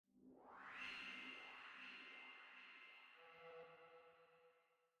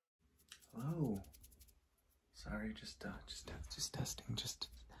Sorry, just testing. Just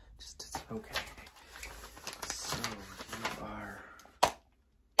okay. So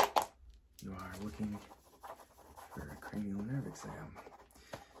you are looking for a cranial nerve exam.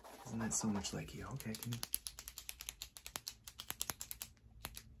 Isn't that so much like you? Okay, can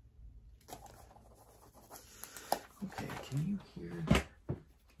you hear?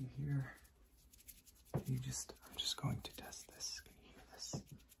 I'm just going to test this. Can you hear this?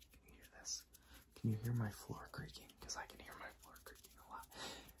 Can you hear my floor creaking? Because I can hear my floor creaking a lot.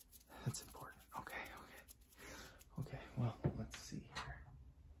 That's important. Okay, well, let's see here.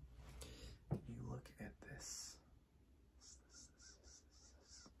 You look at this.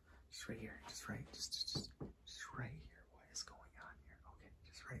 Just right here. Just right here. What is going on here? Okay,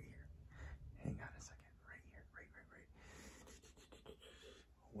 just right here. Hang on a second. Right here. Right.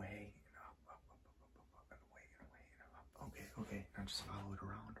 Away and up, and away and up. Okay. Now just follow it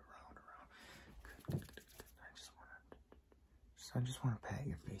around. Good. I just want to pat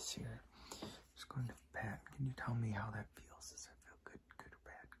your face here. Just going to pat. Can you tell me how that feels? Does that feel good or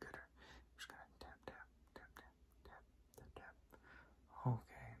bad? Good or? I'm just gonna tap.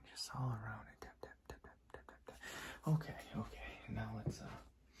 Okay, just all around it. Tap. Okay. Now let's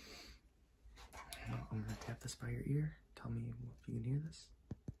I'm gonna tap this by your ear. Tell me if you can hear this.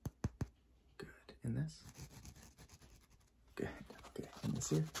 Good. In this? Good. Okay. In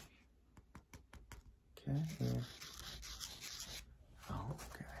this ear? Okay. And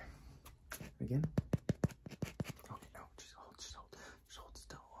okay. Again? Okay, no, just hold still.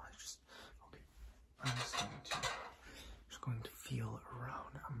 Okay. I'm just going to feel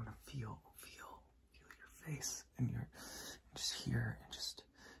around. I'm gonna feel your face and just here and just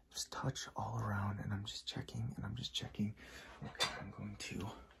touch all around, and I'm just checking. Okay, I'm going to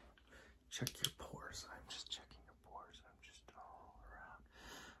check your pores. I'm just checking your pores. I'm just all around.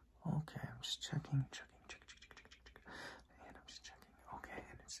 Okay, I'm just checking. And I'm just checking. Okay,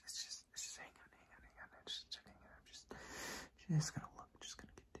 and it's just hang on. I'm just checking, and I'm just gonna look. Just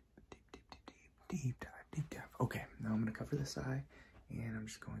gonna get deep dive. Okay, now I'm gonna cover this eye, and I'm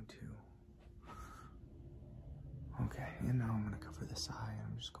just going to. Okay, and now I'm gonna cover this eye, and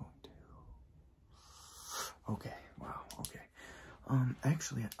I'm just going to. Okay, wow. Okay.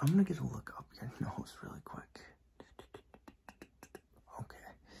 Actually, I'm gonna get a look up your nose really quick. Okay.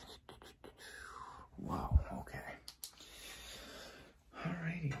 Wow. Okay.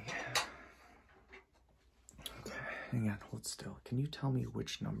 Alrighty. Okay. Hang on. Hold still. Can you tell me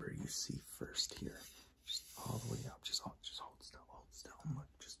which number you see first here? Just all the way up. Just hold still. And look.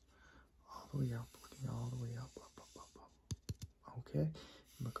 Just all the way up. Looking all the way up. Okay.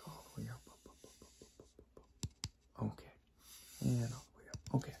 Look all the way up. Okay. And all the way up.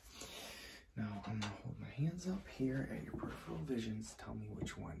 Okay. Now I'm gonna hold my hands up here at your peripheral visions. Tell me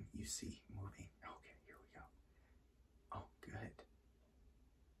which one you see moving. Okay, here we go. Oh, good.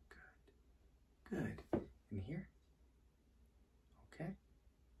 In here?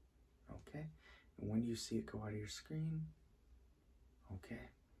 Okay. And when do you see it go out of your screen? Okay.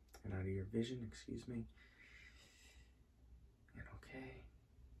 And out of your vision, excuse me. And okay.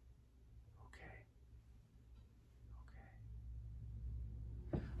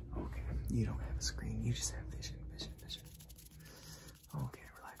 You don't have a screen, you just have vision. Okay,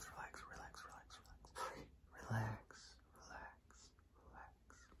 relax.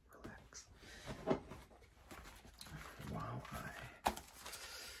 Wow,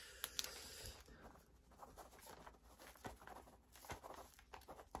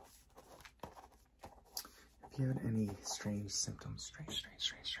 If you have any strange symptoms,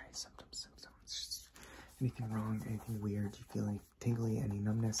 strange symptoms, just anything wrong, anything weird, you feel any tingly, any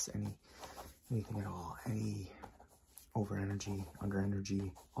numbness, anything at all, any over energy, under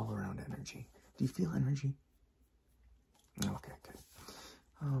energy, all around energy. Do you feel energy? Okay, good.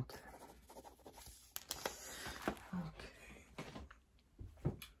 Okay.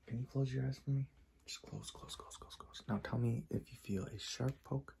 Can you close your eyes for me? Just close. Now tell me if you feel a sharp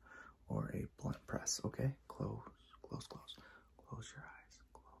poke or a blunt press, okay? Close your eyes.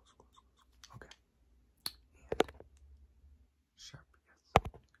 Close. Okay. And sharp,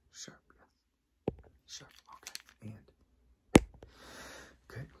 yes. Sharp, okay. And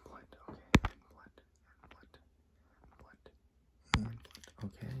good. Blunt, okay. And blunt.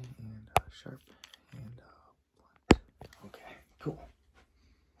 Okay. And sharp and blunt. Okay. Cool.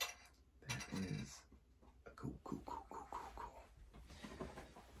 That is cool.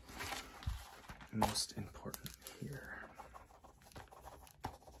 Most important here.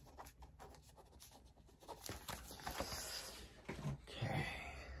 Okay,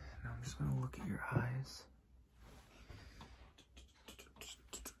 now I'm just going to look at your eyes.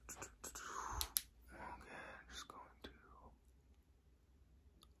 Okay,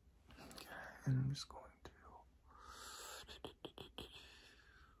 And I'm just going to.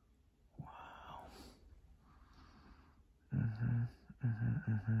 Wow.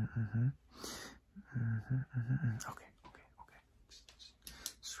 Okay.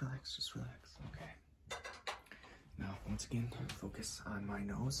 Just relax. Just relax. Okay. Now, once again, focus on my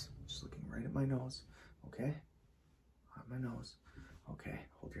nose. Just looking right at my nose. Okay. On my nose. Okay.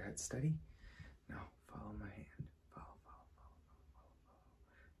 Hold your head steady. Now, follow my hand. Follow.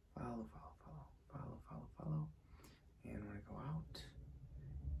 And when I go out,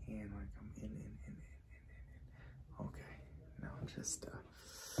 and when I come in. Okay. Now just,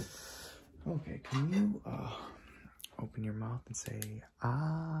 okay, can you, open your mouth and say,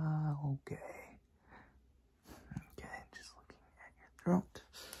 ah, okay. Okay, just looking at your throat.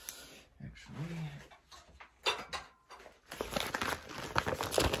 Actually,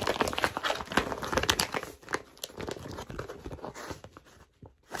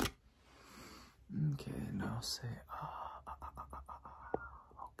 okay, now say,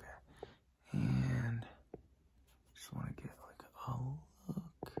 okay. And just want to get like a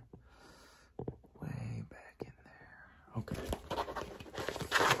look way back in there. Okay.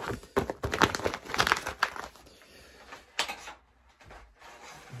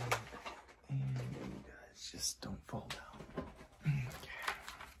 And you guys just don't fall down.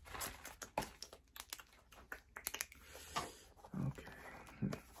 Okay.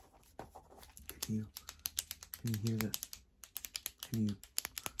 Can you hear that? Can you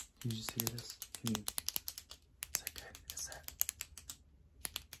just hear this? Is that good? Is that?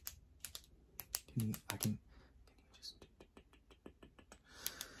 Can you just,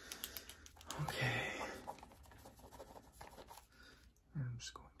 okay. And I'm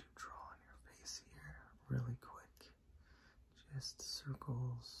just going to draw on your face here really quick. Just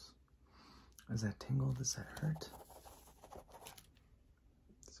circles. Does that tingle? Does that hurt?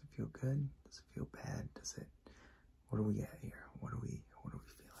 Does it feel good? Does it feel bad? Does it, what do we at here? What are we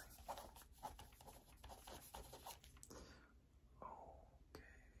feeling?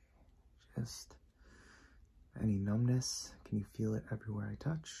 Okay. Just any numbness? Can you feel it everywhere I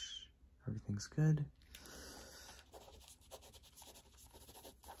touch? Everything's good.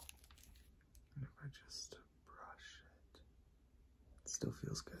 And if I just brush it still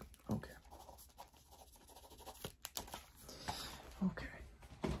feels good. Okay. Okay.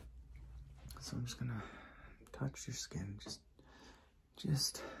 So I'm just gonna touch your skin.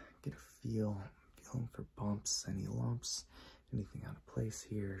 Just get a feeling for bumps, any lumps, anything out of place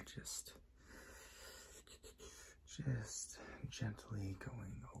here. Just gently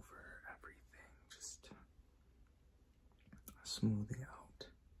going over everything. Just smoothing out.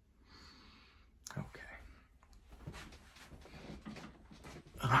 Okay.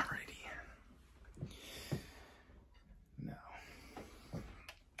 Alrighty. Now.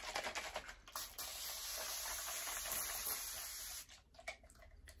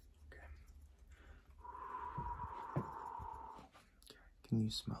 Okay. Can you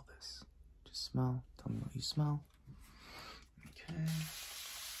smell this? Just smell. Tell me what you smell. Okay. Okay,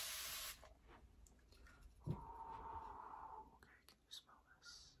 can you smell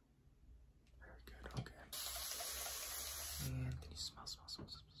this? Very good, okay. And can you smell?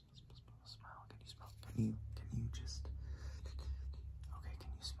 Can you just, okay,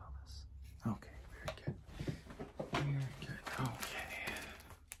 can you smell this? Okay, very good. Very good, okay.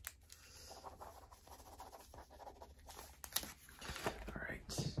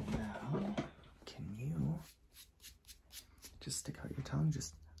 Alright, now, can you just stick out your tongue?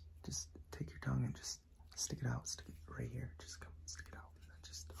 Just take your tongue and just stick it out. Stick it right here. Just come, stick it out.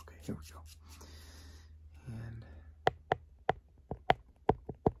 Just, okay, here we go. And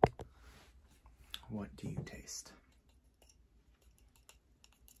what do you taste?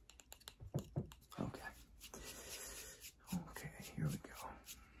 Okay. Okay, here we go.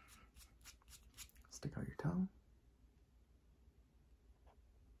 Stick out your tongue.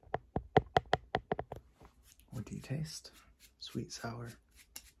 What do you taste? Sweet, sour.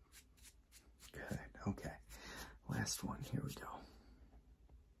 Good, okay. Last one, here we go.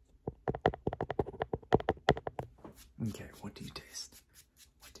 Okay, what do you taste?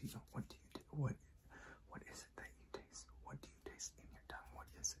 What is it that you taste? What do you taste in your tongue? What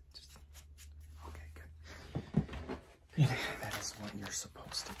is it? Just, okay, good. Yeah, that is what you're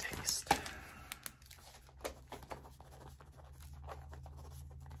supposed to taste.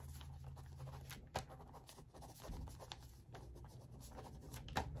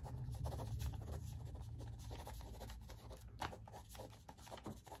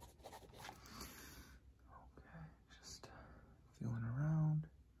 Feeling around,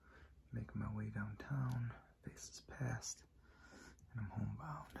 making my way downtown, face is past, and I'm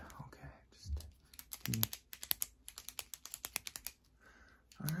homebound. Okay, just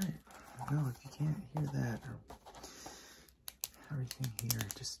Alright. Well, if you can't hear that, or everything here,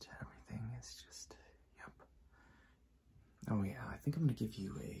 just everything is just, yep. Oh yeah, I think I'm gonna give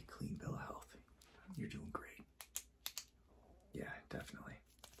you a clean bill of health. You're doing great. Yeah, definitely.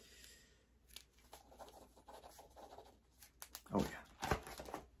 Oh yeah.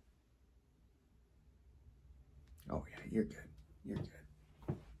 Oh yeah, you're good.